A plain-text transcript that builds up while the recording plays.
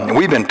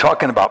We've been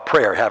talking about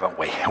prayer, haven't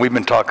we? We've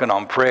been talking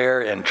on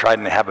prayer and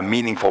trying to have a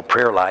meaningful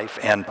prayer life.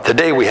 And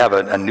today we have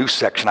a new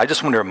section. I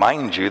just want to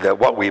remind you that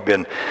what we've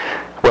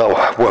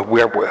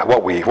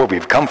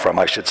come from,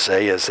 I should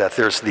say, is that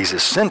there's these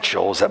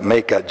essentials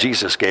that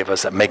Jesus gave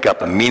us that make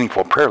up a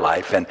meaningful prayer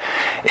life.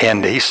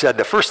 And he said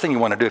the first thing you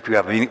want to do if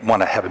you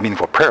want to have a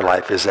meaningful prayer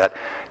life is that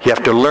you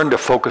have to learn to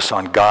focus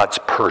on God's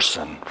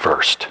person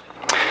first.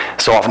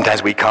 So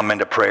oftentimes we come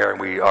into prayer and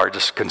we are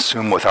just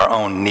consumed with our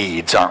own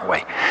needs, aren't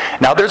we?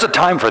 Now there's a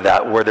time for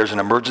that where there's an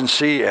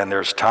emergency and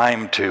there's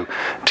time to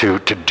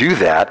do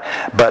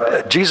that.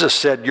 But Jesus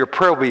said your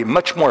prayer will be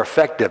much more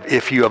effective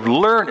if you'll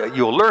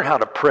learn how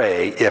to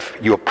pray if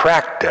you'll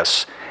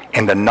practice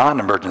in the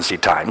non-emergency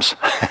times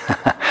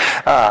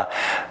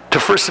to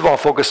first of all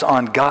focus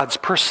on God's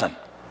person.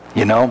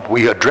 You know,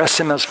 we address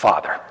him as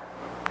Father,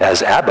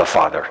 as Abba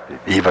Father,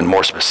 even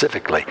more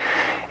specifically,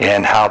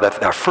 and how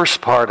that our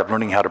first part of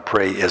learning how to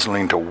pray is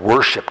learning to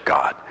worship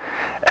God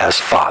as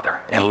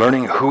Father and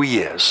learning who he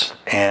is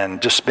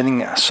and just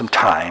spending some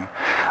time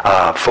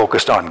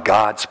focused on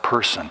God's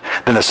person.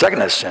 Then the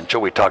second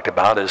essential we talked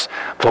about is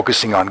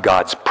focusing on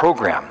God's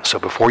program. So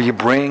before you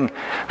bring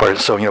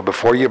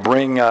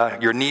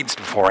your needs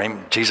before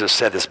him, Jesus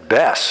said it's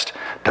best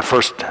to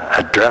first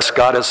address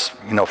God as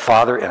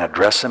Father and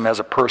address him as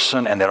a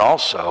person, and then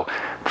also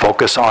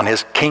focus on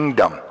his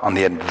kingdom, on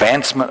the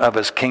advancement of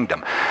his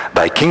kingdom.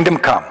 Thy kingdom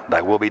come,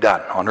 thy will be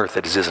done on earth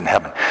as it is in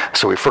heaven.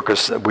 So we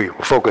focus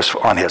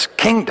on his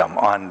kingdom,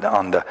 on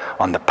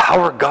the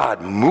power of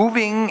God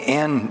moving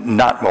in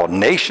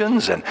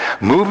nations and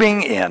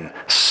moving in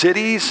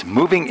cities,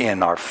 moving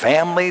in our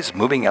families,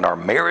 moving in our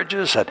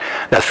marriages, that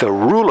the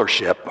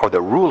rulership or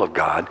the rule of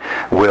God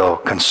will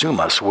consume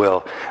us,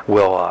 will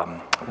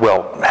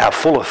have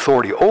full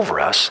authority over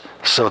us,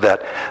 so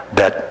that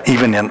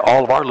even in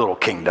all of our little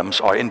kingdoms,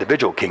 our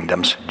individual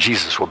kingdoms,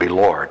 Jesus will be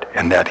Lord,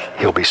 and that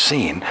he'll be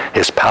seen,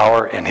 his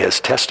power and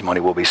his testimony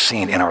will be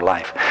seen in our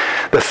life.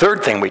 The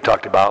third thing we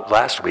talked about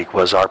last week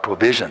was our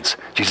provisions.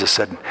 Jesus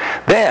said,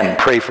 then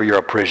pray for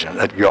your provision,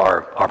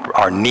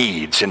 our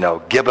needs.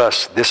 Give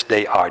us this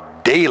day our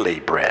daily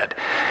bread,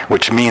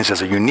 which means,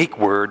 there's a unique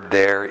word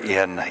there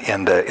in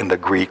the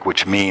Greek,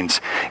 which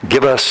means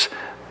give us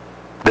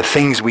the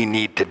things we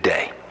need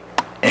today.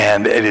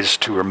 And it is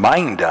to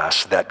remind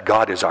us that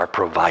God is our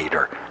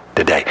provider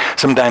today.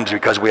 Sometimes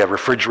because we have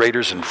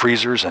refrigerators and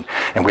freezers and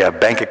we have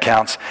bank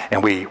accounts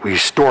and we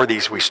store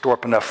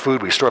up enough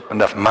food, we store up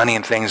enough money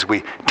and things,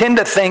 we tend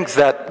to think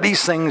that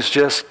these things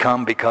just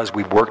come because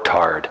we've worked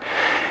hard.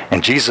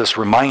 And Jesus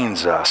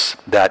reminds us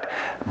that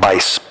by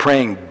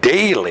praying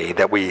daily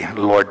that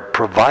Lord,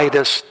 provide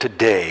us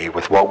today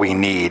with what we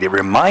need. It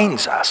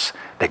reminds us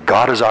that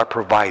God is our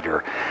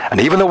provider. And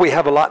even though we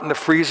have a lot in the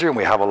freezer and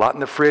we have a lot in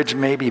the fridge,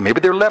 maybe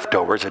they're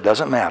leftovers, it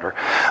doesn't matter.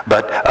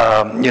 But,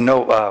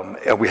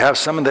 we have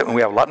some of that and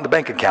we have a lot in the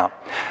bank account.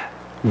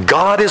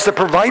 God is the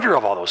provider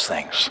of all those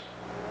things,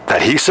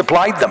 that he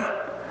supplied them.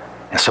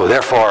 And so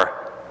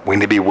therefore, we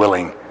need to be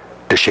willing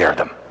to share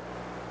them.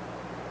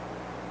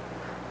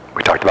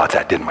 We talked about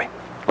that, didn't we,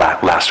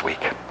 last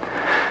week?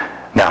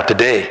 Now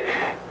today,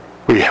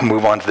 we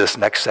move on to this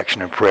next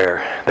section of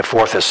prayer, the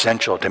fourth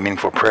essential to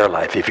meaningful prayer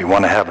life. If you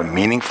want to have a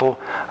meaningful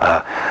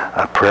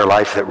prayer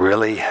life that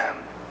really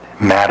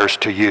matters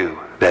to you,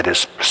 that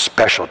is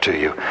special to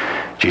you,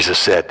 Jesus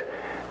said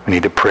we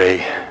need to pray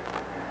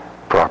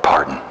for our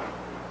pardon.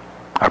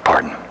 Our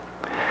pardon.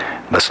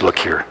 Let's look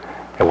here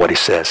at what he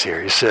says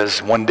here. He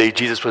says, one day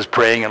Jesus was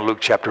praying in Luke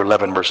chapter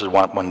 11, verses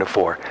 1 to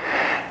 4.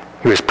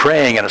 He was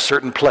praying in a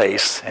certain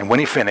place, and when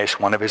he finished,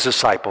 one of his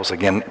disciples,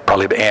 again,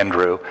 probably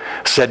Andrew,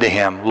 said to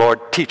him,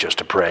 Lord, teach us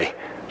to pray,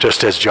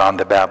 just as John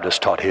the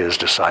Baptist taught his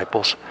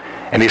disciples.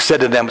 And he said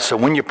to them, so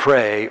when you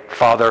pray,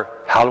 Father,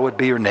 hallowed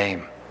be your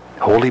name,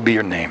 holy be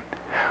your name.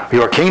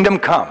 Your kingdom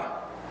come.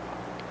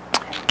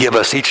 Give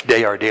us each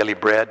day our daily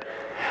bread,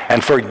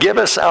 and forgive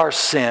us our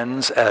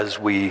sins as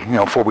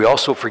for we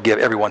also forgive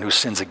everyone who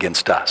sins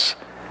against us.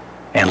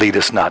 And lead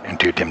us not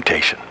into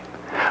temptation.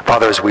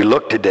 Father, as we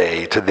look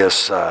today to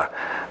this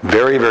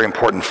very, very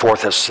important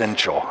fourth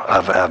essential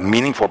of a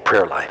meaningful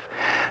prayer life,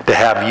 to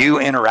have you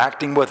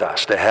interacting with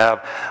us, to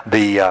have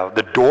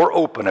the door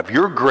open of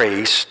your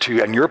grace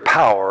and your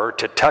power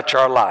to touch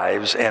our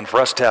lives, and for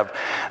us to have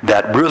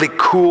that really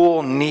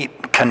cool,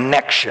 neat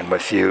connection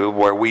with you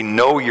where we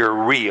know you're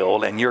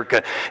real and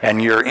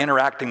you're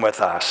interacting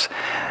with us,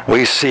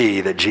 we see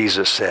that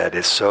Jesus said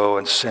it's so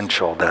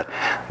essential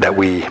that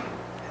we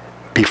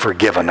be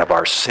forgiven of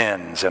our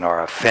sins and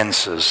our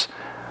offenses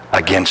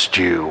against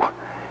you.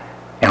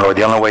 And Lord,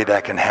 the only way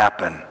that can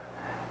happen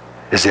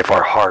is if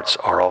our hearts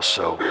are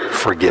also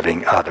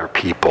forgiving other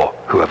people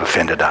who have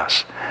offended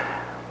us.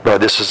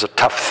 Lord, this is a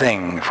tough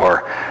thing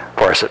for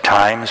us at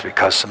times,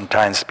 because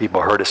sometimes people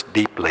hurt us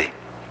deeply.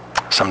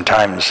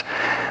 Sometimes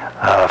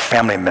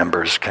family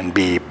members can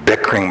be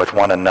bickering with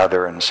one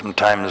another, and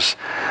sometimes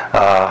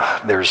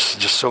there's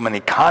just so many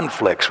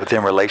conflicts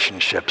within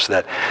relationships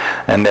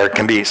and there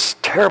can be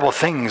terrible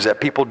things that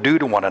people do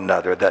to one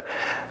another that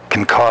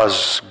can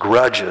cause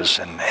grudges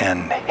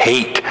and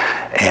hate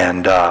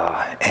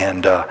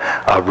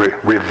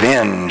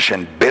revenge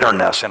and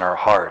bitterness in our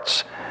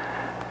hearts.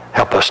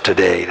 Help us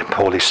today,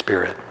 Holy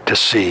Spirit, to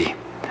see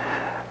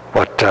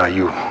what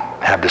you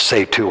have to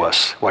say to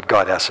us, what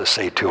God has to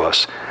say to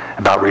us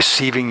about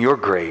receiving your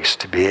grace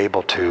to be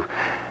able to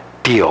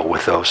deal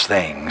with those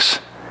things,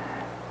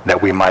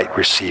 that we might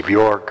receive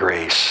your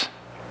grace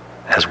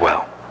as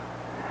well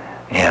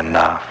in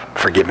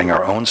forgiving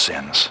our own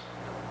sins.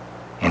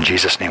 In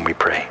Jesus' name we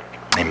pray.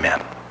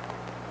 Amen.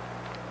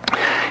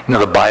 You know,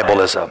 the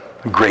Bible is a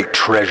great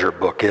treasure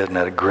book, isn't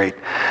it? A great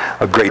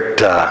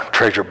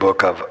treasure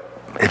book of,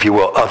 if you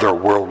will,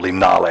 otherworldly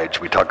knowledge.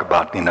 We talk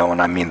about, and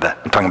I'm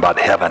talking about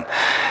heaven.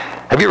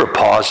 Have you ever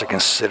paused to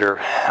consider,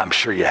 I'm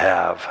sure you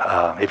have,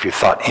 if you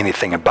thought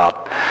anything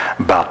about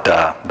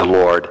the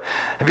Lord,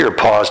 have you ever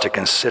paused to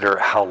consider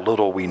how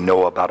little we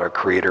know about our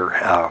Creator,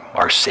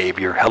 our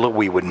Savior, how little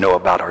we would know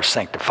about our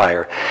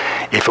Sanctifier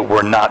if it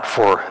were not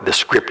for the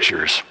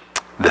Scriptures,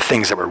 the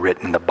things that were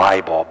written in the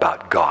Bible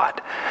about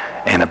God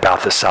and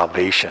about the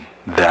salvation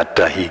that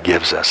he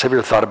gives us? Have you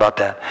ever thought about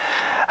that?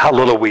 How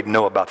little we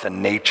know about the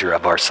nature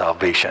of our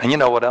salvation. And you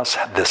know what else?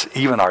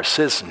 Even our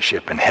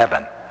citizenship in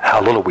heaven. How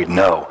little we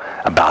know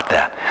about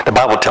that. The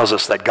Bible tells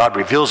us that God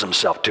reveals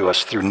himself to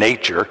us through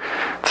nature,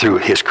 through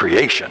his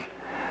creation.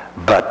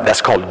 But that's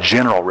called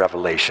general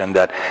revelation,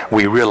 that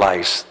we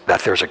realize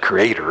that there's a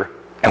creator,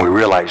 and we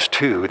realize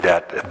too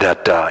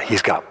that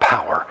he's got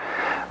power.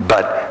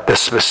 But the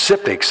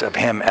specifics of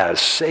him as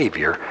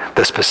Savior,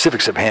 the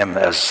specifics of him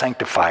as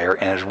Sanctifier,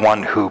 and as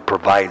one who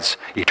provides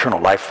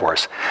eternal life for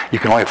us, you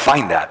can only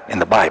find that in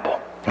the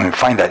Bible. And we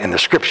find that in the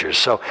Scriptures.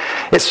 So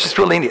it's just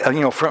really,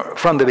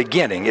 from the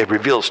beginning, it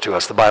reveals to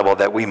us, the Bible,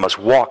 that we must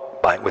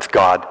walk with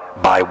God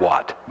by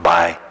what?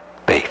 By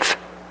faith.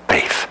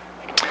 Faith.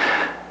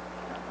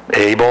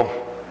 Abel,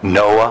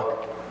 Noah,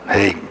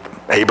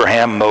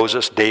 Abraham,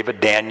 Moses, David,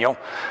 Daniel,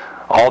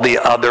 all the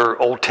other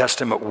Old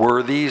Testament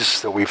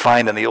worthies that we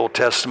find in the Old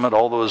Testament,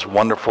 all those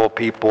wonderful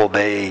people,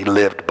 they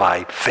lived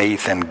by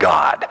faith in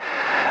God.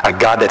 A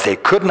God that they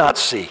could not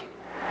see.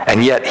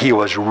 And yet he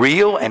was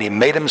real, and he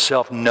made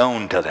himself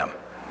known to them.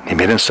 He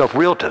made himself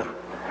real to them.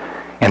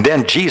 And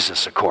then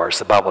Jesus, of course,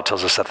 the Bible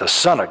tells us that the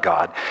Son of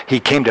God,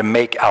 he came to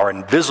make our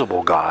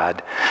invisible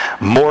God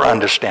more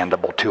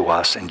understandable to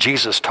us. And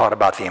Jesus taught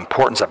about the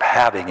importance of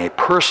having a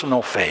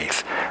personal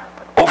faith.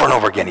 Over and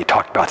over again, he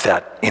talked about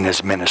that in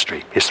his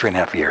ministry, his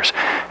 3.5 years.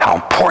 How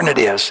important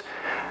it is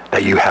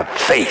that you have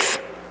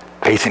faith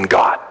in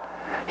God.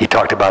 He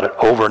talked about it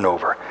over and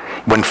over.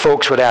 When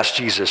folks would ask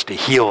Jesus to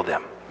heal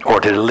them, or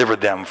to deliver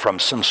them from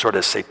some sort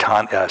of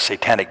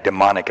satanic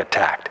demonic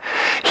attack,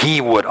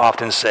 he would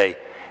often say,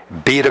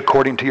 be it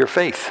according to your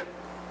faith.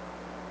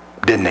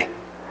 Didn't he?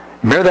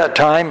 Remember that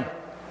time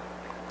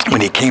when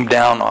he came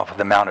down off of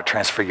the Mount of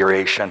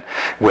Transfiguration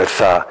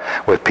with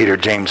Peter,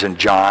 James, and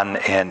John,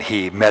 and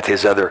he met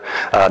his other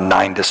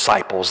 9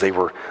 disciples. They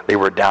were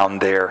down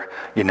there,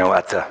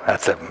 at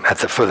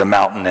the foot of the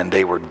mountain, and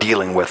they were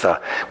dealing with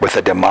a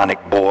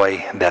demonic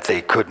boy that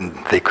they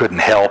couldn't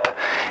help.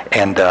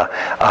 And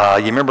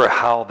you remember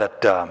how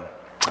that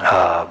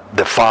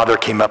the father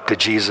came up to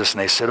Jesus,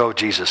 and they said, "Oh,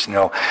 Jesus,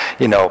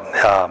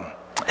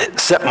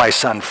 set my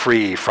son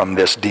free from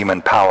this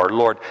demon power.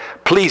 Lord,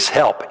 please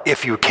help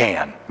if you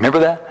can." Remember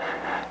that?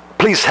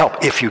 Please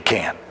help if you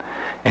can.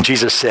 And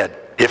Jesus said,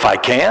 "If I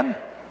can?"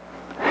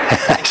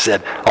 I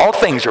said, "All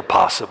things are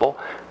possible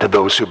to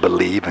those who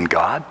believe in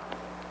God."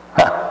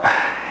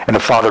 And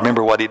the father,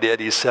 remember what he did?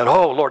 He said,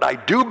 "Oh, Lord, I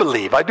do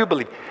believe.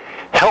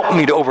 Help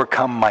me to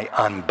overcome my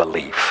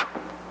unbelief."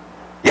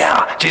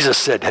 Yeah, Jesus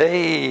said,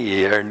 "Hey,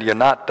 you're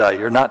not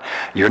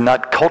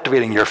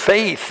cultivating your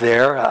faith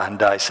there."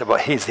 And I said, "Well,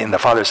 and the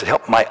Father said,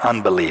 help my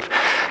unbelief,"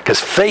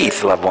 because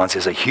faith, loved ones,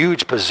 is a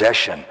huge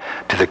possession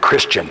to the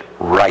Christian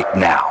right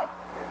now.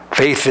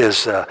 Faith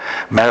is,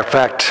 matter of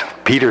fact,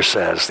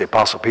 the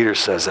Apostle Peter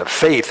says that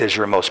faith is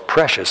your most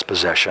precious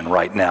possession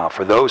right now.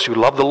 For those who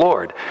love the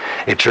Lord,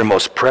 it's your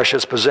most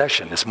precious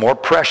possession. It's more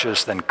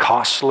precious than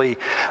costly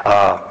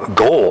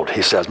gold,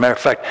 he says. Matter of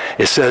fact,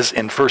 it says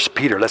in 1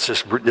 Peter, let's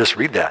just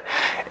read that.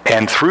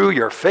 "And through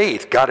your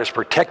faith, God is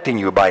protecting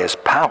you by his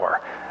power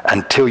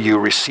until you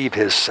receive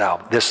this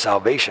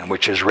salvation,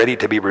 which is ready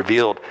to be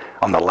revealed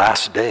on the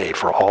last day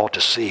for all to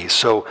see.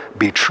 So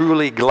be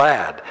truly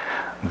glad.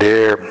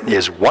 There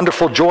is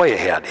wonderful joy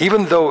ahead.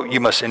 Even though you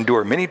must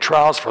endure many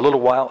trials for a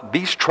little while,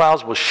 these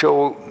trials will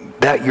show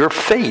that your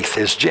faith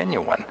is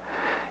genuine.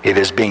 It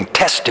is being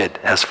tested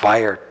as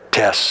fire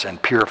tests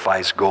and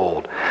purifies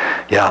gold."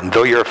 Yeah, and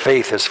though your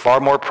faith is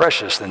far more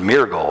precious than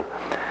mere gold.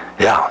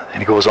 Yeah,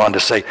 and he goes on to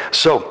say,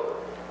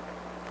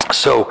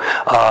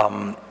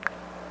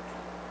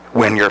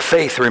 when your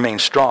faith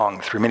remains strong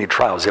through many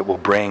trials, it will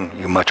bring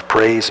you much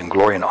praise and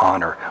glory and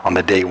honor on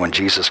the day when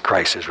Jesus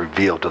Christ is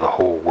revealed to the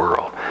whole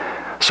world.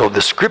 So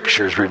the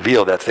Scriptures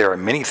reveal that there are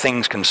many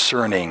things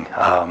concerning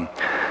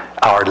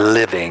our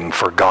living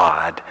for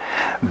God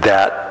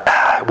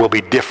that will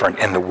be different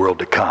in the world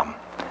to come.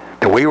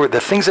 The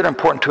things that are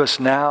important to us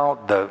now,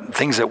 the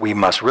things that we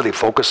must really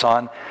focus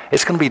on,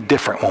 it's going to be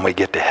different when we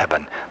get to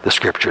heaven, the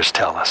scriptures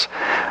tell us.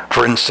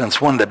 For instance,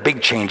 one of the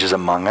big changes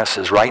among us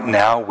is right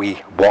now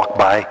we walk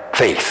by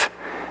faith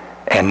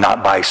and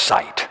not by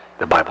sight,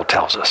 the Bible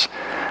tells us.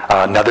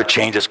 Another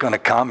change that's going to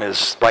come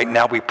is right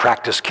now we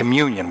practice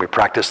communion. We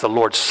practice the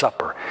Lord's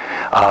Supper.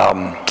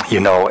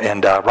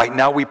 Right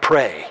now we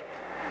pray.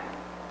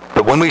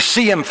 But when we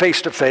see him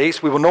face to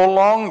face, we will no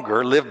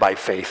longer live by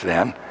faith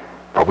then,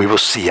 but we will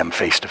see him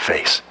face to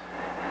face.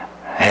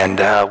 And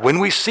when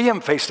we see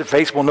him face to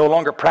face, we'll no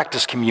longer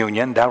practice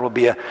communion. That will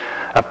be a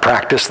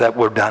practice that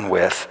we're done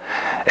with.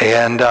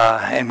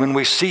 And when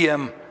we see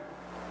him,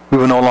 we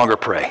will no longer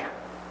pray.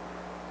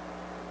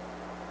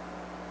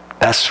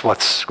 That's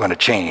what's going to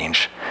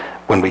change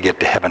when we get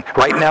to heaven.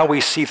 Right now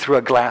we see through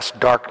a glass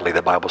darkly,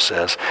 the Bible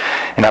says.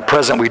 And at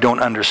present we don't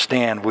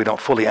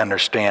fully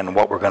understand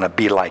what we're going to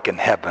be like in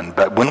heaven.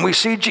 But when we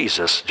see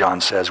Jesus,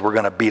 John says, we're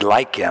going to be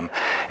like him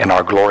in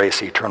our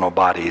glorious eternal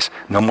bodies.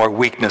 No more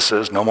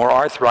weaknesses, no more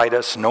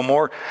arthritis, no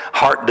more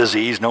heart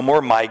disease, no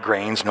more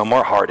migraines, no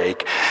more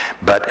heartache.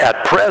 But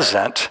at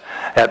present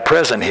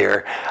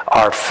here,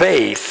 our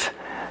faith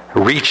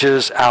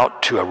reaches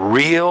out to a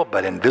real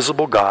but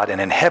invisible God,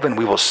 and in heaven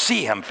we will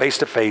see him face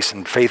to face,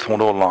 and faith will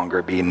no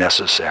longer be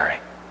necessary.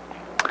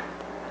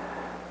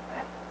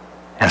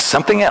 And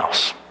something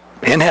else,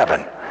 in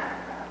heaven,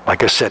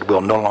 like I said,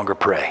 we'll no longer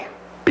pray,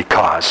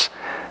 because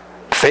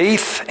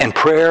faith and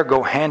prayer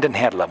go hand in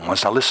hand, loved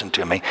ones. Now listen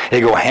to me.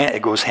 It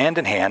goes hand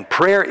in hand.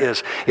 Prayer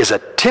is a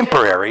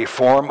temporary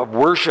form of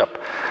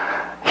worship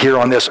here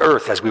on this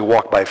earth as we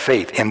walk by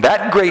faith. In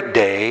that great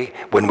day,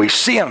 when we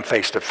see him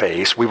face to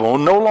face, we will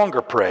no longer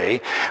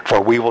pray,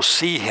 for we will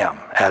see him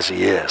as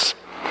he is.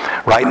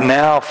 Right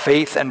now,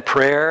 faith and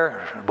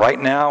prayer, right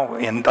now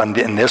in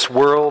this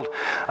world,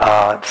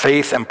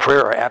 faith and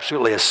prayer are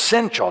absolutely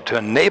essential to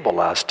enable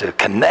us to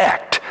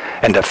connect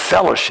and to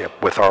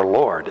fellowship with our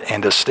Lord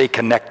and to stay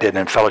connected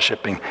and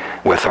fellowshipping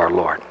with our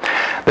Lord.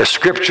 The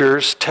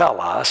scriptures tell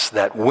us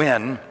that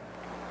when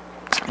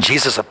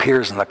Jesus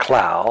appears in the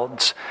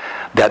clouds,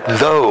 that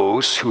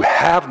those who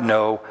have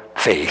no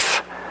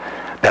faith,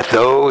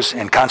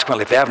 and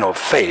consequently if they have no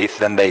faith,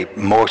 then they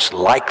most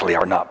likely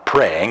are not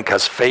praying,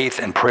 because faith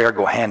and prayer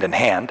go hand in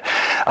hand.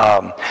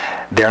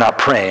 They're not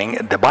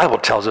praying. The Bible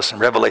tells us in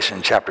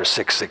Revelation chapter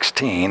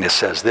 6:16, it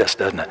says this,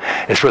 doesn't it?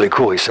 It's really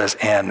cool. He says,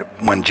 and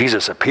when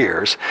Jesus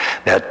appears,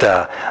 that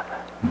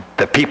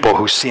the people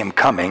who see him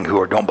coming,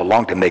 who don't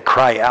belong to him, they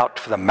cry out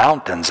for the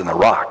mountains and the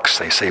rocks.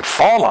 They say,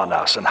 fall on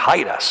us and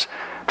hide us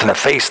from the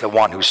face of the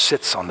one who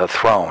sits on the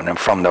throne and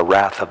from the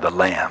wrath of the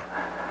Lamb.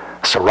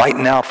 So right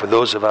now, for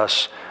those of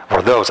us,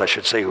 or those, I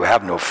should say, who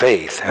have no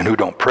faith and who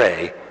don't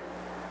pray,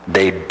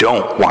 they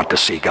don't want to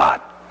see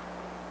God.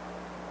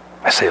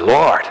 I say,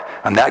 Lord,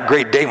 on that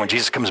great day when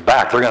Jesus comes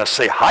back, they're going to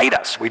say, hide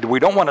us. We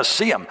don't want to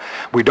see him.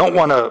 We don't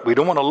want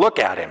to look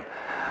at him.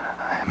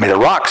 May the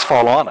rocks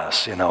fall on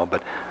us,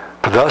 but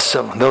for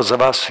those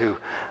of us who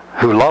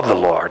love the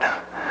Lord,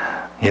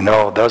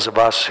 those of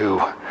us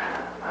who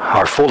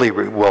are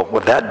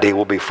that day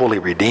will be fully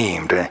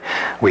redeemed.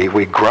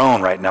 We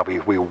groan right now.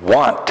 We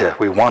want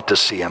to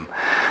see him.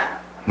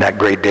 And that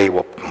great day,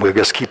 we'll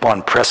just keep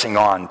on pressing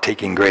on,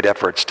 taking great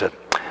efforts to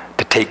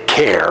take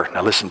care.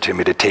 Now listen to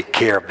me, to take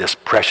care of this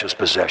precious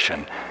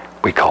possession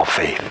we call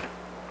faith.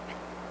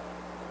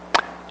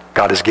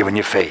 God has given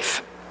you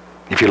faith.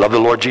 If you love the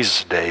Lord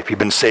Jesus today, if you've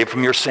been saved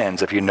from your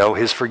sins, if you know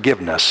his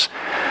forgiveness,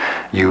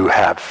 you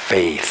have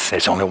faith.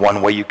 There's only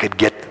one way you could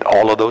get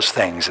all of those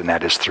things, and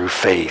that is through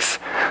faith,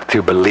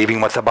 through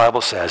believing what the Bible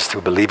says,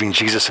 through believing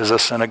Jesus is the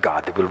Son of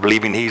God, through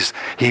believing he's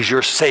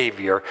your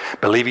Savior,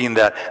 believing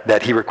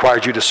that he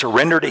requires you to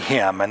surrender to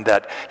him and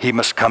that he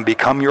must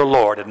become your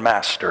Lord and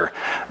Master.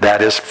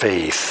 That is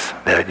faith,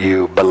 that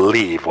you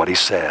believe what he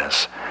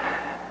says.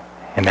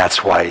 And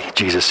that's why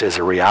Jesus is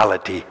a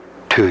reality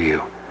to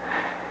you.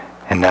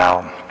 And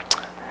now,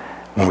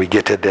 when we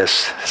get to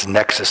this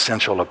next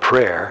essential of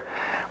prayer,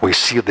 we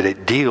see that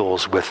it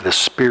deals with the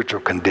spiritual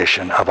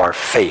condition of our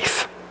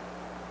faith.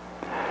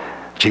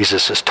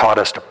 Jesus has taught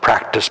us to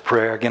practice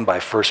prayer, again, by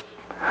first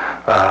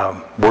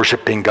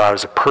worshiping God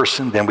as a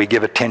person. Then we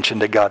give attention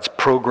to God's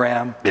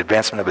program, the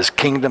advancement of his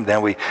kingdom.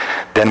 Then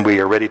we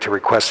are ready to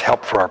request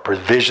help for our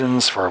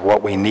provisions, for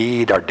what we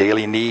need, our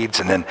daily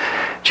needs. And then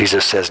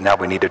Jesus says, now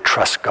we need to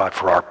trust God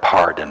for our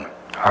pardon.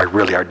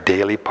 Our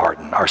daily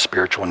pardon, our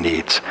spiritual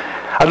needs.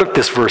 I looked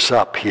this verse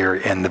up here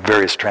in the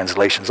various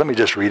translations. Let me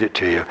just read it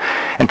to you.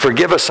 And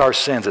forgive us our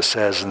sins, it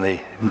says in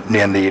the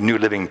New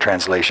Living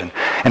Translation.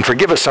 And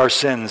forgive us our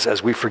sins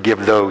as we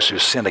forgive those who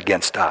sin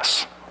against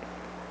us.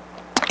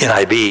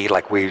 NIV,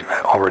 like we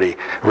already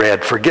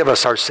read, forgive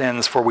us our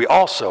sins, for we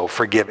also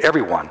forgive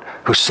everyone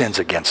who sins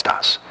against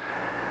us.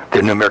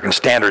 The New American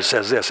Standard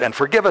says this, and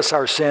forgive us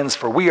our sins,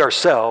 for we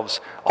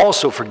ourselves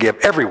also forgive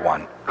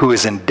everyone who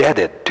is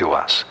indebted to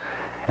us.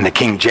 And the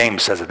King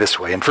James says it this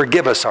way, and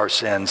forgive us our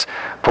sins,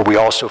 for we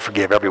also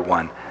forgive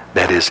everyone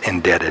that is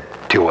indebted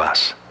to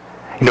us.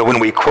 You know, when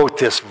we quote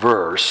this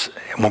verse,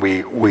 when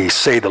we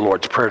say the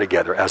Lord's Prayer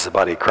together as the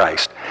body of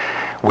Christ,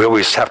 we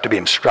always have to be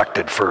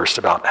instructed first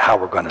about how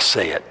we're going to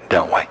say it,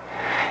 don't we?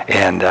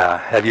 And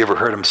have you ever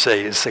heard him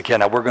say, yeah,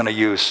 now we're going to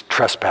use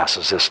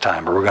trespasses this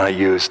time, or we're going to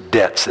use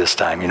debts this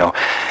time, you know,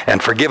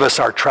 and forgive us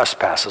our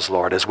trespasses,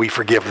 Lord, as we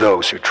forgive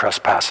those who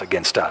trespass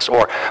against us.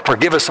 Or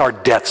forgive us our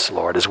debts,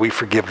 Lord, as we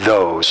forgive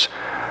those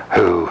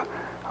who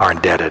are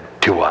indebted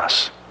to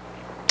us,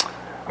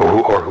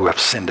 or who have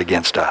sinned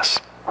against us.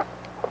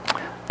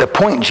 The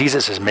point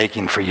Jesus is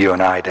making for you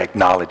and I to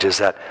acknowledge is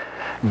that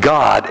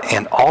God,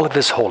 in all of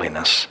his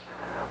holiness,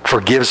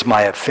 forgives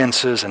my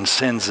offenses and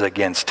sins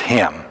against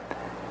him.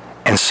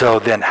 And so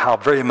then how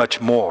very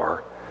much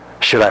more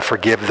should I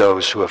forgive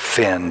those who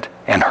offend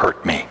and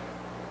hurt me?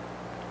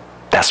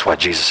 That's what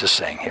Jesus is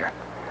saying here.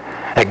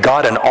 That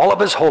God, in all of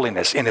his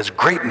holiness, in his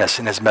greatness,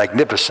 in his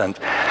magnificence,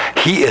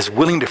 he is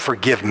willing to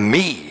forgive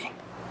me.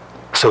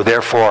 So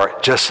therefore,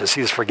 just as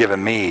he has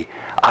forgiven me,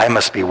 I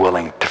must be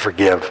willing to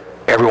forgive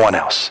everyone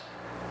else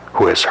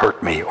who has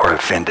hurt me or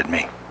offended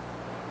me.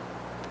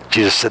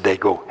 Jesus said they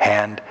go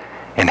hand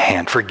in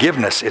hand.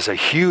 Forgiveness is a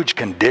huge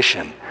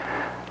condition,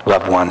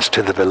 loved ones,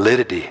 to the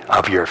validity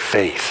of your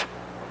faith.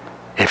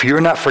 If you're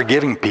not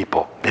forgiving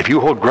people, if you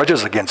hold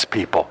grudges against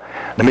people,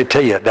 let me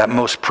tell you, that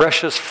most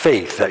precious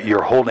faith that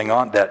you're holding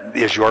on, that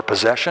is your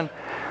possession,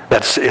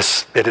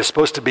 it is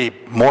supposed to be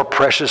more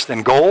precious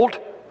than gold,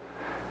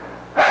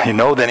 you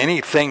know, than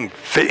anything,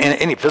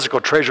 any physical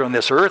treasure on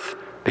this earth,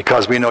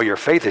 because we know your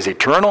faith is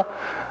eternal.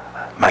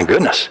 My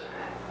goodness.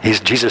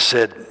 Jesus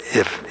said,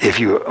 if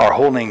you are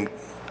holding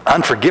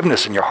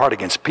unforgiveness in your heart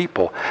against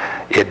people,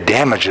 it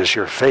damages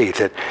your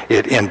faith.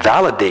 It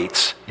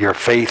invalidates your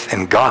faith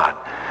in God.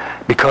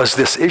 Because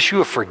this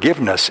issue of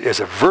forgiveness is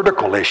a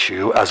vertical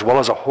issue as well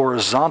as a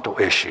horizontal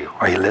issue.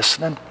 Are you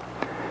listening?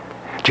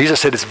 Jesus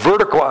said it's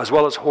vertical as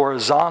well as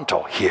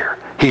horizontal here.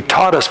 He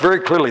taught us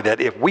very clearly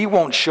that if we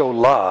won't show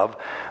love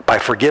by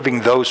forgiving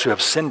those who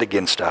have sinned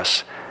against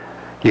us,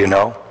 you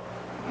know,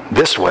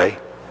 this way,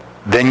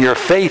 then your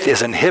faith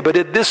is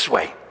inhibited this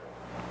way,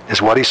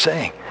 is what he's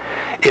saying.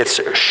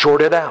 It's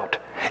shorted out.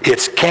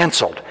 It's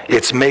canceled.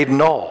 It's made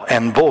null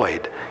and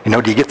void. You know,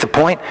 do you get the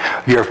point?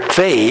 Your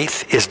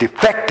faith is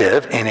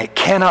defective and it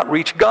cannot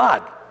reach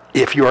God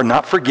if you are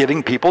not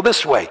forgiving people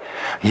this way.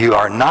 You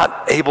are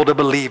not able to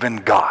believe in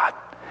God.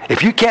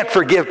 If you can't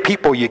forgive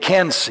people you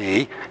can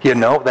see, you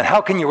know, then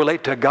how can you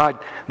relate to a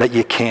God that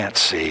you can't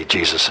see,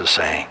 Jesus is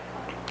saying.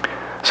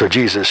 So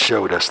Jesus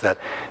showed us that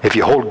if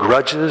you hold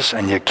grudges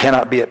and you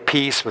cannot be at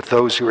peace with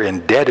those who are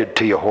indebted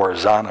to you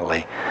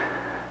horizontally,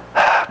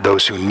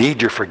 those who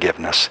need your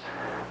forgiveness,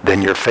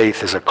 then your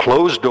faith is a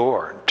closed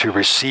door to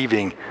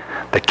receiving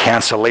the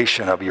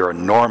cancellation of your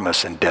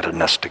enormous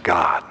indebtedness to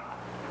God.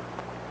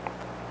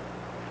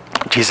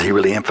 Jesus, he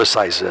really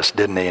emphasized this,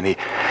 didn't he? And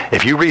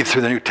if you read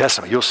through the New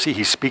Testament, you'll see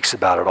he speaks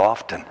about it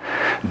often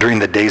during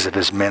the days of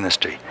his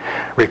ministry.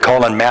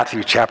 Recall in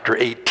Matthew chapter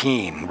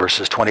 18,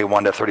 verses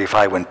 21 to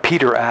 35, when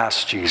Peter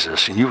asked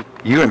Jesus, and you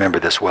remember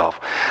this well,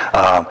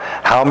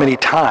 how many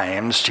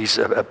times,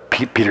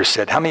 Peter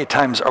said, how many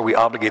times are we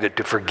obligated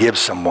to forgive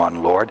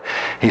someone, Lord?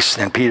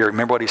 And Peter,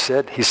 remember what he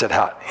said? He said,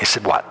 how? He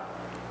said, what?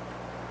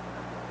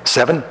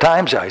 7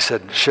 times? Yeah, he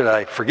said, should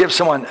I forgive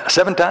someone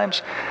 7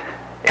 times?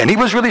 And he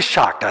was really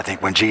shocked, I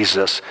think, when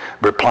Jesus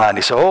replied.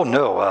 He said, oh,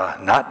 no,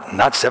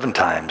 not 7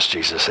 times,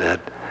 Jesus said.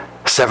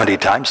 70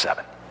 times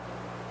 7.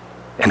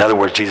 In other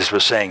words, Jesus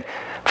was saying,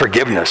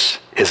 forgiveness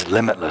is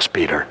limitless,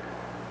 Peter.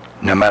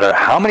 No matter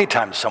how many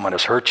times someone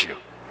has hurt you.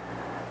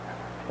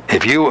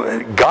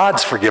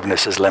 God's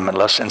forgiveness is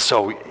limitless, and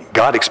so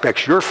God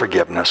expects your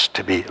forgiveness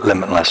to be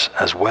limitless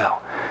as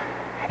well.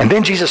 And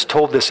then Jesus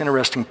told this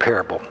interesting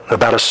parable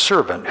about a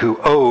servant who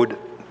owed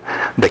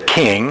the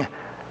king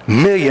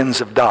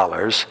millions of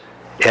dollars,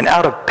 and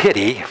out of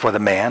pity for the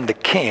man, the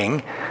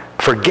king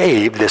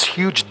forgave this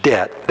huge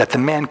debt that the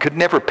man could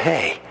never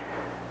pay.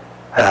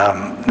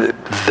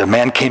 The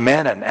man came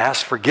in and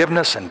asked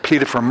forgiveness and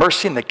pleaded for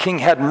mercy, and the king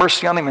had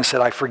mercy on him and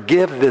said, I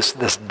forgive this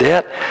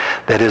debt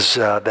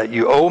that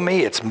you owe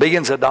me. It's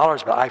millions of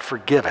dollars, but I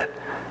forgive it.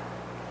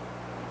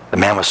 The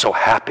man was so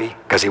happy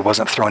because he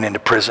wasn't thrown into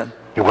prison.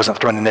 He wasn't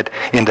thrown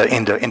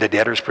into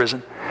debtor's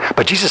prison.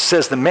 But Jesus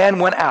says the man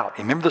went out.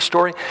 You remember the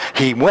story?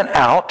 He went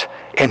out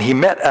and he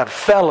met a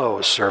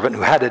fellow servant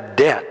who had a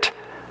debt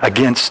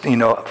against,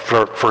 that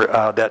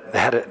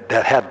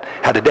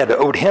had a debt that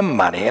owed him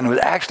money, and it was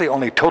actually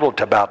only totaled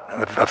to about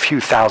a few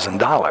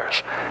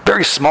 $1,000s.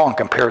 Very small in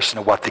comparison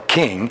to what the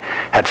king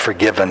had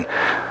forgiven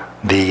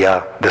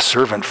the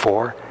servant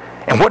for.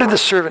 And what did the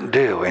servant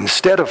do?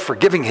 Instead of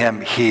forgiving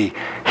him, he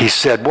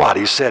said what?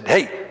 He said,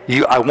 hey,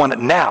 I want it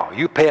now.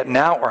 You pay it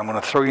now or I'm going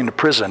to throw you into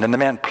prison. And the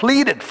man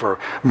pleaded for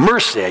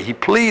mercy. He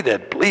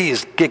pleaded,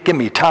 please give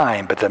me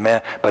time. But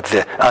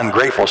the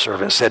ungrateful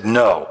servant said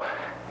no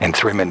and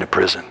threw him into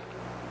prison.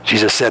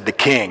 Jesus said the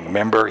king,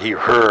 remember, he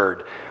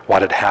heard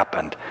what had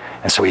happened.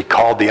 And so he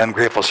called the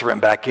ungrateful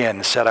servant back in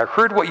and said, I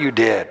heard what you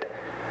did.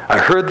 I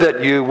heard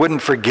that you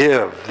wouldn't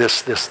forgive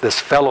this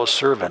fellow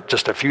servant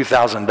just a few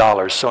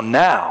 $1,000s. So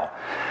now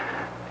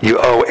You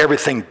owe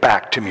everything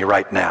back to me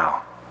right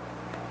now.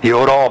 You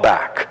owe it all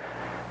back.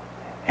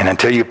 And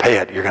until you pay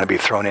it, you're going to be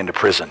thrown into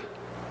prison.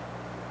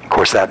 Of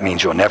course, that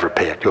means you'll never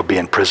pay it. You'll be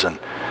in prison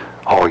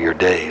all your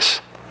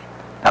days.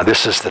 Now,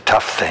 this is the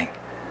tough thing.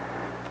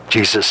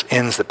 Jesus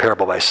ends the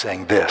parable by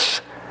saying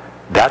this: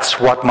 that's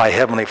what my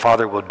heavenly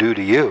Father will do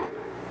to you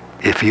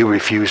if you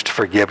refuse to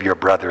forgive your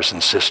brothers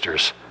and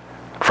sisters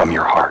from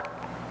your heart.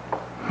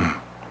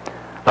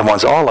 Loved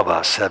ones, all of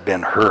us have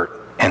been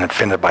hurt and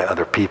offended by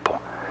other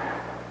people.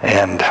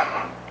 And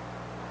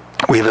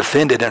we've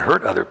offended and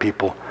hurt other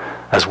people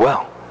as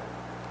well.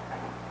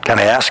 Can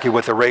I ask you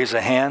with a raise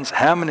of hands,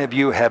 how many of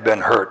you have been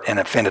hurt and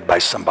offended by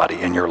somebody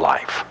in your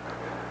life?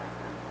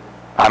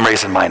 I'm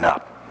raising mine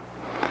up.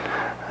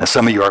 And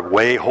some of you are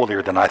way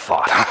holier than I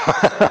thought.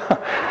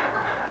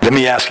 Let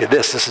me ask you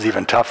this is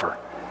even tougher.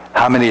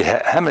 How many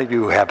of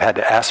you have had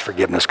to ask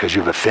forgiveness because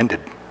you've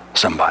offended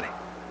somebody?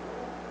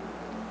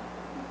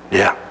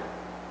 Yeah.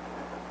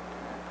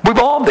 We're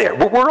all there.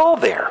 We're all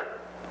there.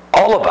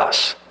 All of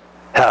us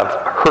have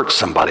hurt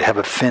somebody, have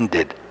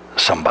offended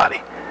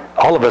somebody.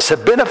 All of us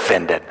have been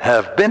offended,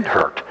 have been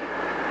hurt.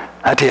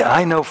 I tell you,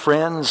 I know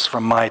friends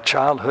from my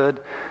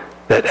childhood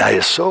that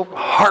is so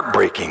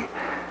heartbreaking.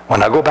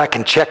 When I go back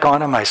and check on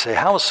them, I say,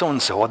 how is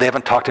so-and-so? Well, they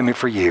haven't talked to me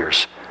for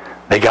years.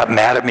 They got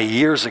mad at me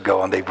years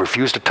ago and they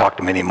refused to talk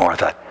to me anymore. I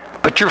thought,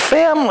 but your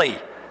family,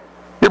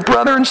 your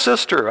brother and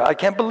sister, I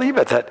can't believe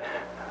it.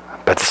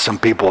 But some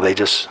people, they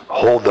just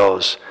hold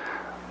those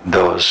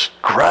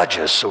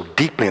grudges so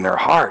deeply in their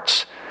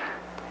hearts,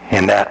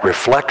 and that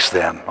reflects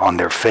them on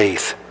their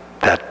faith,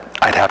 that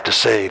I'd have to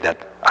say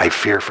that I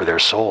fear for their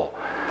soul,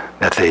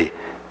 that they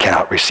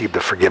cannot receive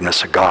the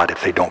forgiveness of God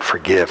if they don't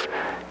forgive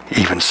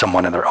even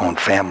someone in their own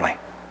family.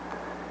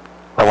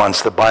 But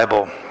once the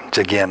Bible,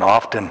 again,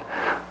 often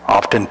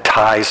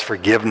ties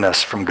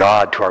forgiveness from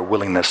God to our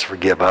willingness to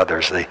forgive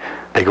others.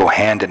 They go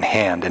hand in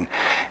hand. And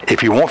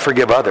if you won't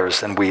forgive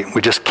others, then we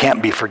just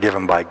can't be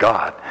forgiven by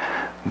God.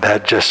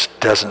 That just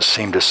doesn't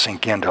seem to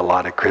sink into a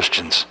lot of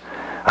Christians.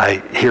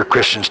 I hear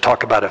Christians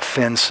talk about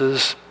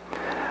offenses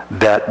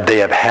that they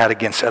have had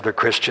against other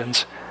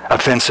Christians,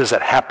 offenses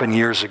that happened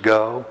years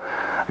ago,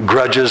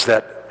 grudges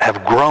that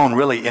have grown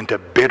really into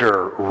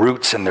bitter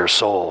roots in their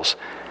souls.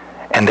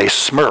 And they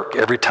smirk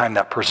every time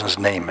that person's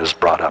name is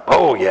brought up.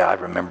 Oh, yeah, I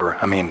remember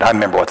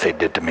what they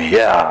did to me.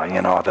 Yeah,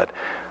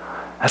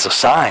 that's a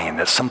sign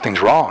that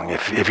something's wrong.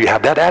 If you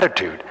have that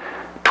attitude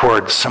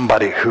towards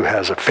somebody who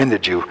has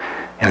offended you,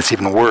 and it's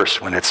even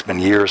worse when it's been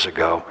years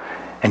ago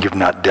and you've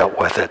not dealt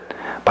with it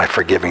by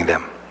forgiving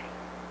them.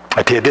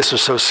 I tell you, this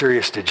was so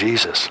serious to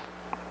Jesus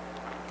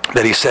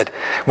that he said,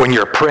 when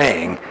you're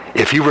praying,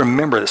 if you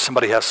remember that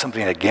somebody has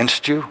something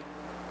against you,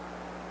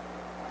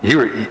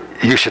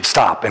 you should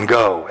stop and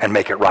go and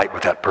make it right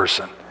with that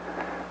person.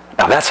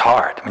 Now that's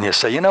hard. When you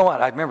say, you know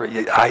what, I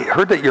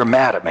heard that you're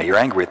mad at me, you're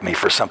angry with me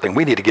for something,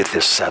 we need to get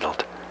this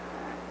settled.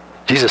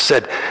 Jesus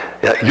said,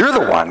 you're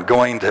the one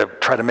going to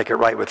try to make it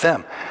right with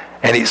them.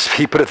 And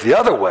he put it the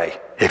other way.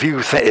 If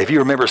you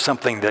remember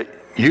something that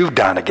you've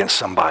done against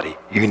somebody,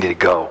 you need to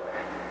go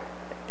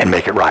and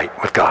make it right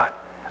with God.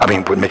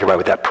 Make it right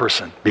with that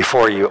person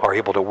before you are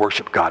able to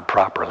worship God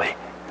properly.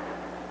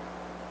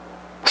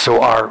 So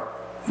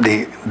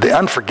the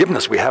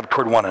unforgiveness we have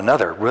toward one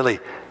another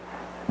really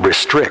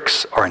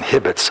restricts or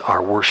inhibits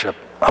our worship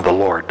of the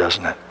Lord,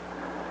 doesn't it?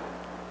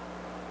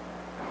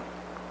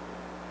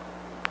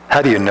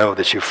 How do you know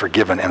that you've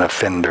forgiven an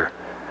offender?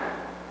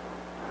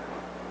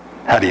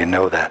 How do you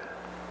know that?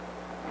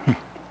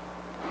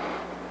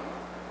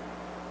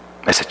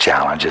 It's a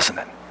challenge, isn't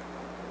it?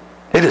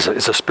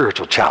 It's a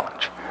spiritual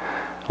challenge.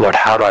 Lord,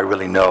 how do I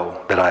really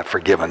know that I've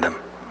forgiven them?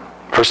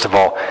 First of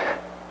all,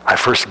 I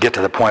first get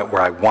to the point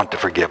where I want to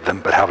forgive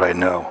them, but how do I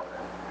know?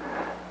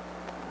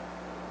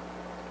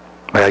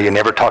 Well, you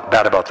never talk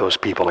bad about those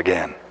people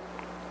again.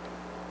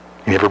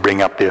 You never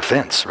bring up the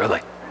offense,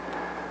 really.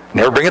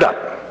 Never bring it up.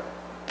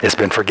 It's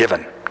been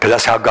forgiven, because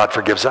that's how God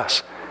forgives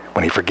us.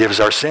 When he forgives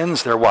our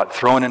sins, they're what?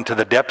 Thrown into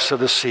the depths of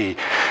the sea.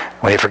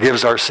 When he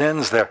forgives our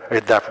sins,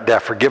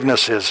 that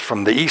forgiveness is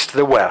from the east to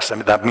the west.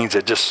 That means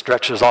it just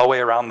stretches all the way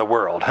around the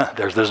world.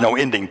 There's no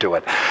ending to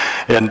it.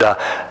 And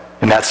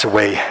that's the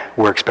way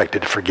we're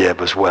expected to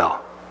forgive as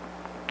well.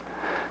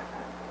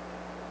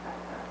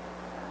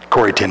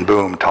 Corrie ten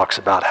Boom talks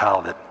about how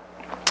that,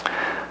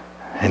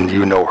 and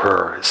you know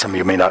her, some of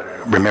you may not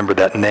remember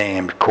that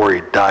name.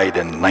 Corrie died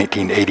in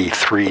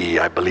 1983,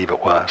 I believe it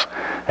was,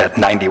 at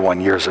 91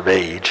 years of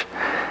age.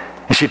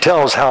 And she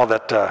tells how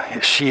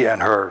that she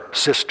and her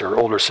sister,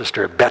 older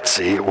sister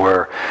Betsy,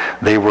 were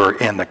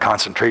in the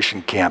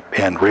concentration camp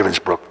in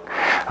Ravensbrück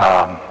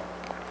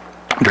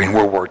during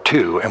World War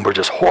II, and were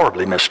just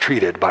horribly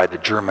mistreated by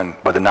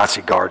the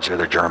Nazi guards or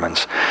the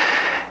Germans.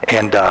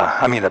 And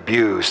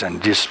abused,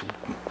 and just,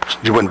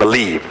 you wouldn't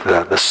believe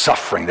the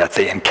suffering that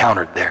they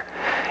encountered there.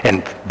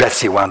 And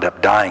Betsy wound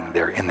up dying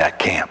there in that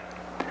camp.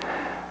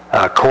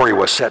 Corrie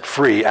was set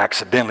free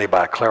accidentally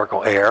by a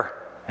clerical error,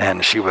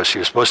 and she was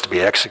supposed to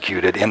be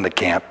executed in the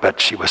camp, but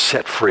she was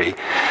set free.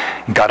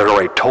 God had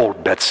already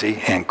told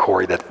Betsy and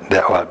Corrie that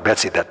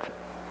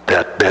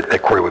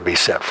that Corrie would be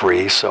set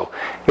free. So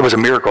it was a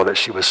miracle that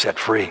she was set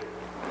free.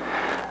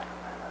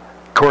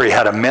 Corrie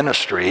had a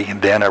ministry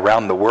then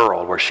around the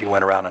world where she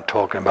went around and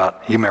talking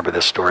about, you remember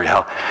this story,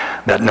 how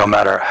that no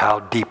matter how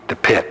deep the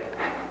pit,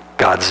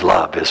 God's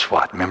love is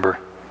what? Remember?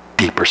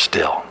 Deeper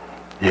still.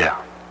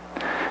 Yeah.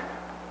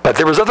 But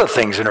there was other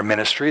things in her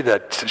ministry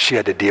that she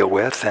had to deal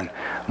with, and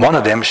one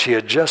of them, she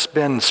had just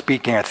been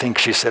speaking, I think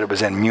she said it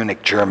was in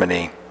Munich,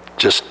 Germany.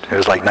 It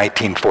was like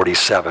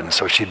 1947,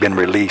 so she'd been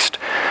released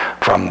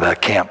from the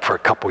camp for a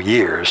couple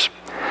years.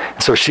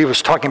 So she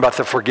was talking about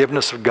the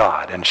forgiveness of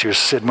God, and she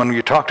said, when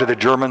you talk to the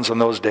Germans in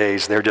those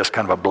days, they're just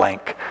kind of a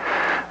blank.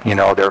 You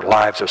know, their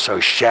lives are so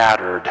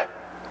shattered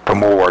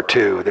from World War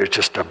II. There's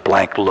just a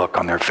blank look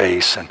on their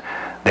face, and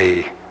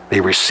they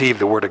received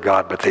the Word of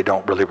God, but they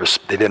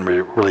didn't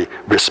really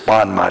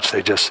respond much.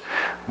 They just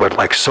would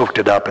like soaked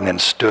it up and then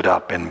stood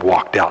up and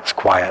walked out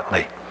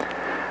quietly.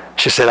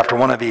 She said after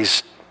one of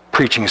these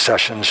preaching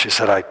sessions, she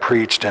said, I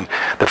preached in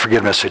the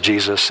forgiveness of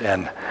Jesus,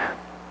 and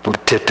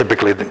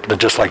typically,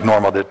 just like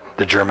normal,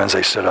 the Germans,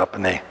 they stood up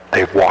and they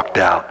walked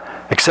out.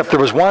 Except there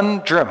was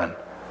one German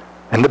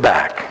in the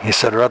back. He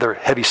said, a rather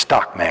heavy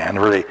stock man,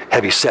 a really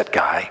heavy set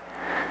guy.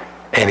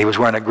 And he was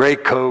wearing a gray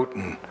coat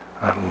and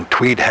a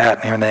tweed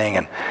hat and everything.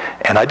 And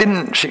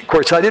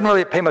Corrie said, I didn't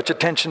really pay much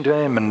attention to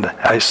him. And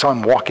I saw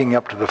him walking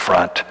up to the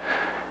front.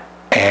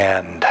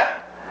 And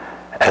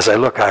as I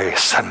look, I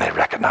suddenly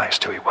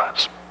recognized who he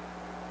was.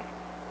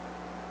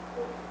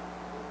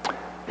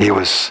 He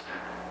was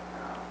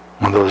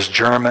one of those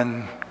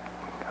German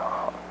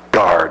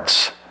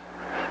guards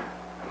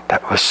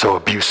that was so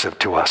abusive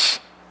to us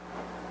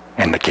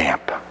in the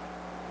camp.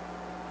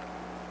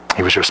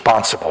 He was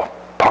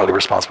partly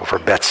responsible for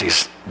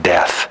Betsy's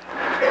death.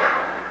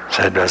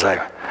 Said, as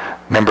I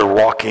remember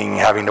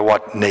having to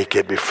walk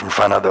naked in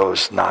front of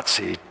those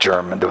Nazi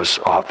German, those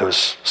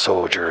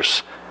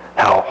soldiers,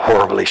 how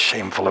horribly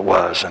shameful it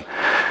was. And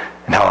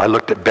how I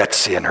looked at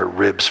Betsy and her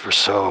ribs were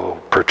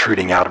so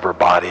protruding out of her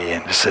body,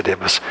 and said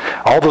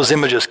all those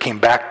images came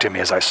back to me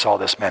as I saw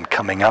this man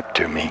coming up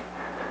to me,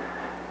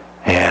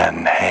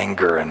 and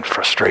anger and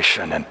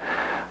frustration and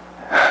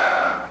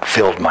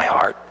filled my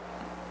heart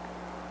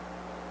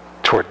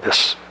toward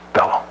this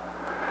fellow.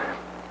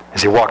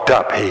 As he walked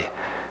up, he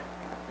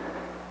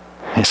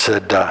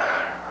said,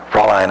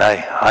 Fraulein,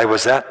 I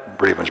was at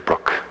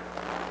Ravensbrück,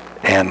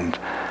 and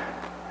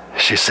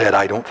she said,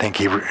 I don't think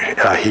he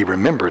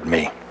remembered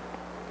me.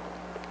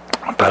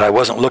 But I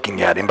wasn't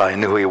looking at him, but I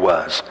knew who he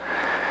was.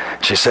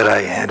 She said,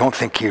 I don't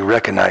think he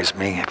recognized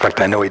me. In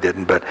fact, I know he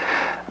didn't, but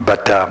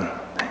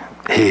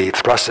he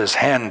thrust his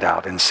hand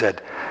out and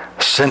said,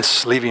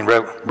 since leaving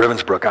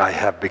Ravensbrück, I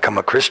have become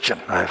a Christian.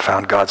 I have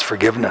found God's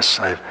forgiveness.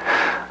 I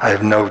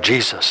have known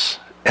Jesus,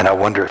 and I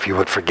wonder if you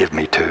would forgive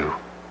me too.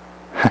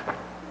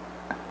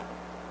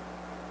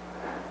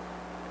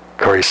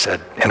 Corrie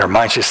said, in her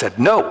mind, she said,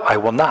 no, I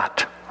will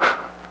not.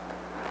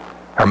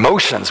 Her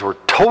emotions were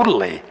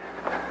totally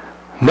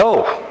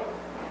no.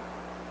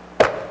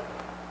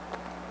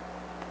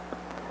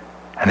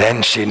 And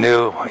then she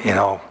knew,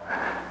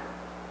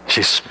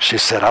 she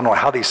said, I don't know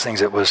how these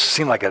things,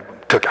 seemed like it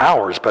took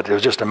hours, but it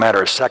was just a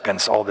matter of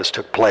seconds. All this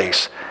took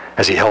place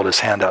as he held his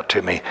hand out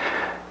to me.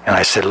 And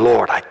I said,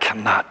 Lord, I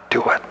cannot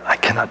do it. I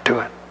cannot do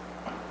it.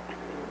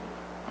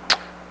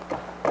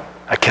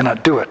 I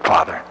cannot do it,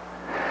 Father.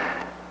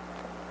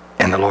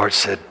 And the Lord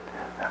said,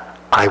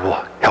 I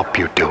will help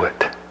you do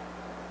it.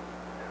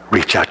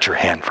 Reach out your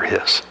hand for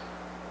his.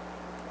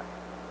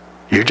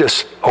 You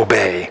just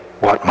obey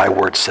what my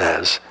word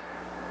says,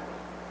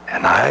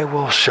 and I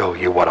will show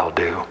you what I'll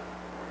do.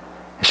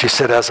 And she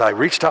said, as I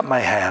reached out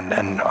my hand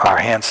and our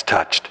hands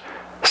touched,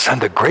 son,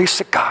 the grace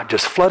of God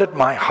just flooded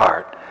my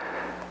heart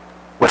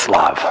with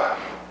love.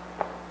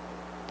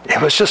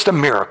 It was just a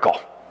miracle.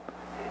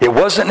 It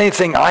wasn't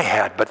anything I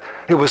had, but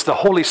it was the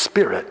Holy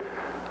Spirit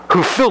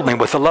who filled me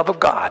with the love of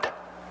God.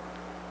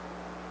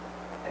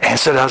 And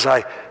said,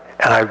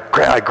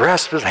 I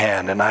grasped his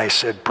hand and I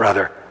said,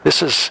 brother,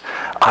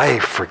 I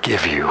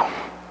forgive you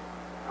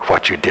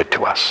what you did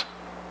to us.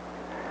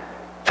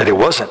 That it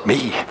wasn't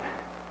me.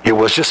 It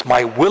was just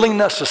my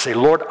willingness to say,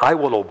 Lord, I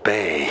will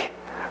obey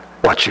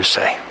what you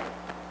say.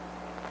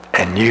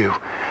 And you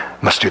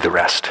must do the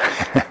rest.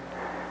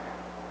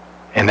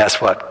 And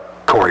that's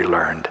what Corrie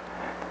learned.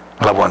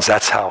 Loved ones,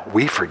 that's how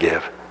we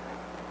forgive.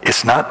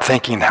 It's not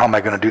thinking, how am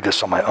I going to do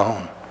this on my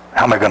own?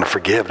 How am I going to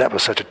forgive? That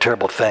was such a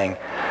terrible thing.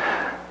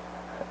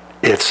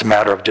 It's a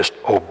matter of just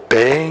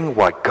obeying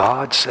what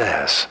God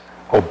says,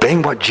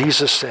 obeying what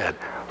Jesus said.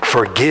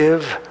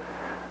 Forgive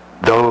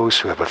those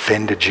who have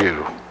offended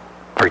you.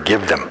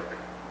 Forgive them.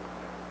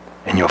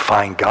 And you'll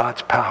find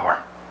God's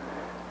power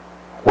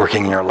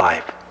working in your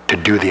life to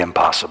do the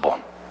impossible.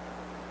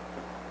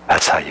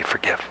 That's how you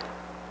forgive.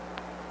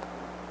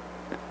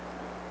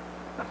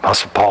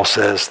 Apostle Paul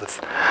says that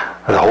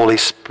the Holy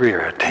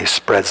Spirit, he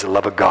spreads the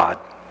love of God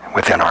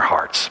within our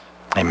hearts.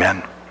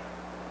 Amen.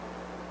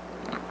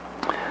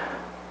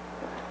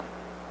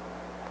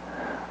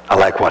 I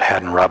like what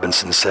Haddon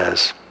Robinson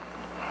says.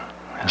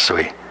 And so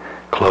we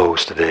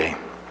close today.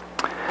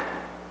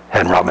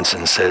 And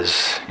Robinson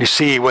says, you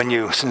see, when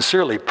you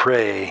sincerely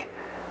pray,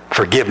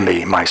 forgive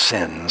me my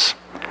sins,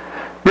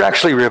 you're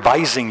actually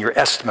revising your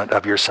estimate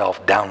of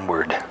yourself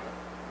downward.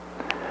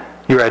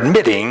 You're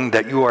admitting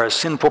that you are a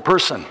sinful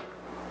person.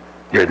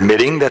 You're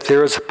admitting that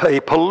there is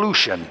a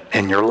pollution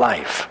in your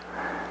life.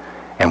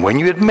 And when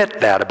you admit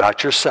that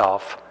about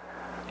yourself,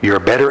 you're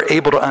better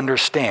able to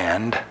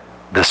understand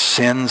the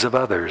sins of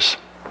others.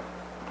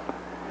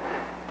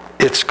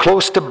 It's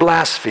close to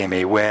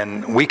blasphemy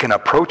when we can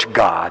approach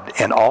God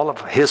in all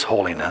of His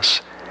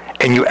holiness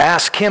and you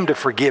ask Him to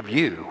forgive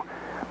you,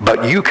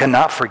 but you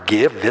cannot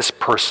forgive this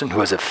person who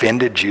has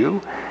offended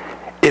you.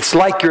 It's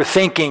like you're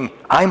thinking,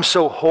 I'm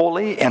so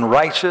holy and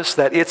righteous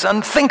that it's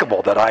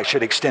unthinkable that I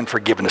should extend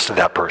forgiveness to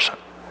that person.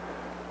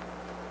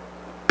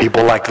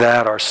 People like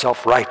that are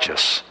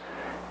self-righteous.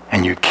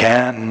 And you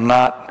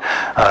cannot,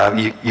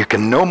 you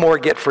can no more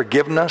get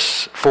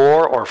forgiveness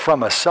for or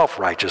from a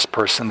self-righteous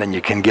person than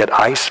you can get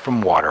ice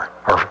from water,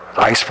 or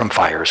ice from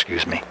fire,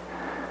 excuse me.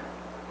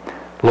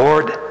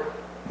 Lord,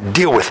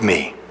 deal with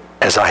me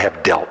as I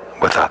have dealt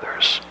with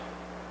others.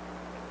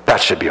 That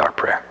should be our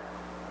prayer.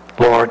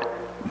 Lord,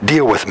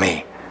 deal with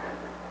me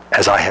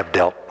as I have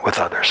dealt with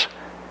others.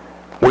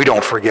 We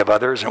don't forgive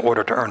others in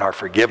order to earn our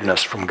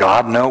forgiveness from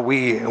God. No,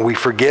 we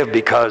forgive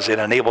because it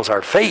enables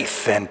our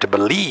faith and to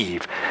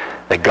believe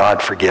that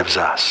God forgives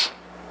us.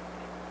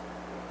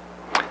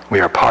 We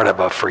are part of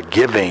a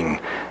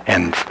forgiving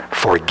and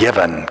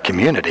forgiven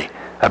community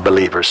of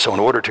believers. So in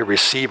order to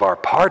receive our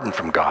pardon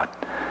from God,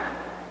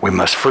 we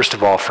must first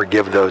of all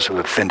forgive those who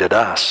have offended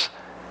us.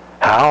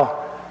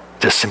 How?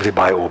 Just simply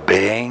by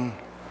obeying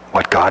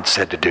what God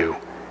said to do.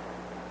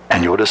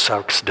 And you'll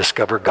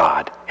discover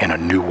God in a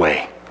new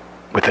way,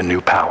 with a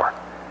new power.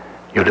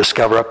 You'll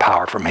discover a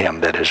power from Him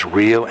that is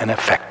real and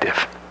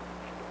effective.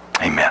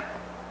 Amen.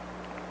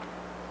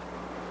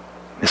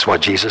 This is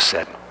what Jesus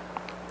said.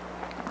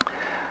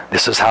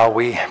 This is how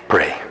we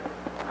pray.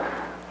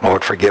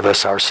 Lord, forgive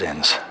us our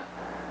sins,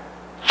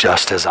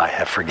 just as I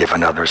have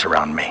forgiven others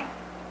around me.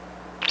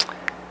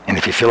 And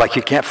if you feel like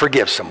you can't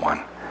forgive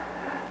someone,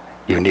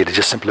 you need to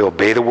just simply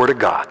obey the Word of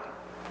God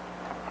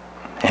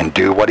and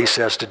do what He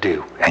says to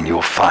do, and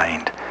you'll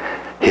find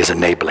His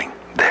enabling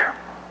there.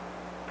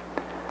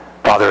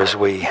 Father, as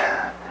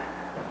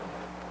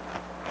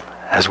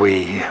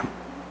we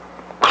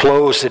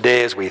close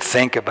today, as we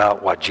think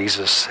about what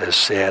Jesus has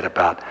said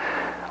about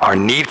our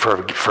need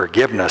for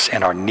forgiveness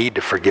and our need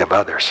to forgive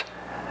others,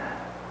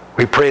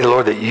 we pray,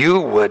 Lord, that you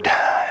would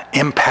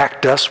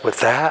impact us with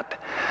that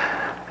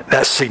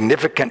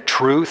significant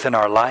truth in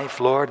our life,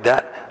 Lord,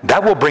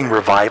 that will bring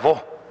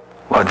revival.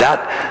 Lord,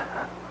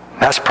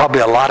 that's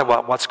probably a lot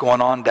of what's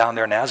going on down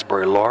there in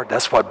Asbury, Lord.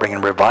 That's what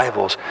bringing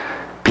revivals.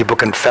 People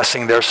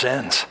confessing their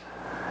sins,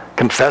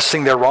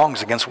 confessing their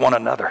wrongs against one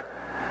another.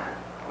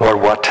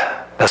 Lord,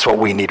 that's what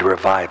we need to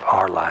revive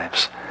our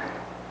lives,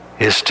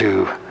 is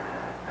to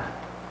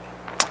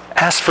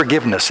ask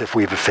forgiveness if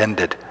we've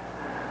offended,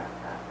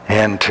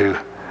 and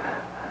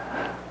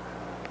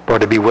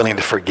Lord, to be willing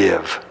to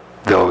forgive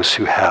those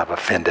who have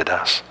offended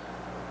us.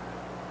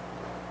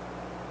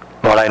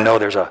 Lord, I know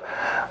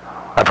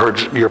I've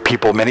heard your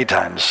people many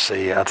times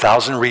say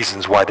 1,000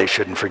 reasons why they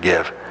shouldn't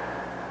forgive.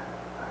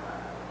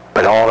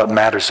 But all that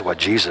matters is what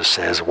Jesus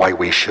says, why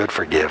we should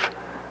forgive.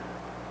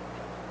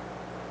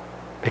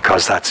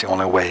 Because that's the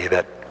only way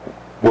that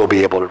we'll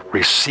be able to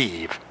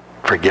receive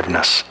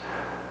forgiveness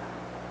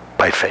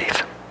by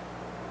faith.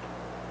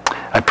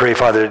 I pray,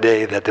 Father,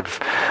 today that if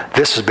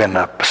this has been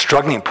a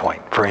struggling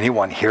point for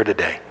anyone here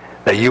today,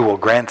 that you will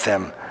grant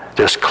them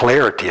just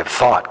clarity of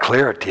thought,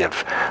 clarity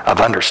of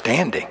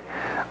understanding,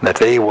 that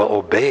they will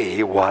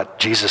obey what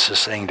Jesus is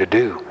saying to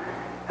do.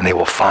 And they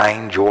will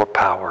find your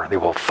power. They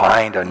will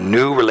find a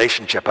new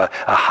relationship, a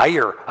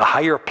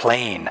higher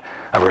plane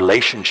of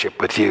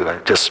relationship with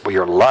you. Just where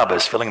your love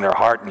is filling their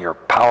heart and your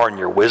power and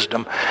your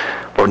wisdom.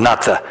 Or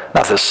not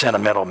the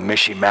sentimental,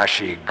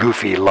 mishy-mashy,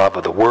 goofy love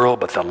of the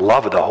world, but the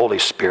love of the Holy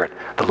Spirit,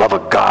 the love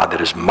of God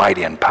that is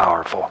mighty and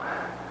powerful.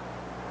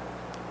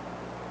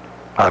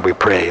 Father, we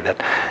pray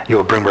that you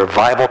will bring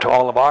revival to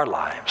all of our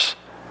lives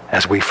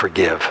as we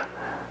forgive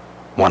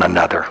one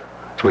another,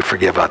 as we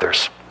forgive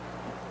others.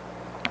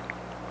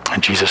 In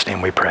Jesus'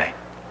 name we pray.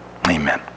 Amen.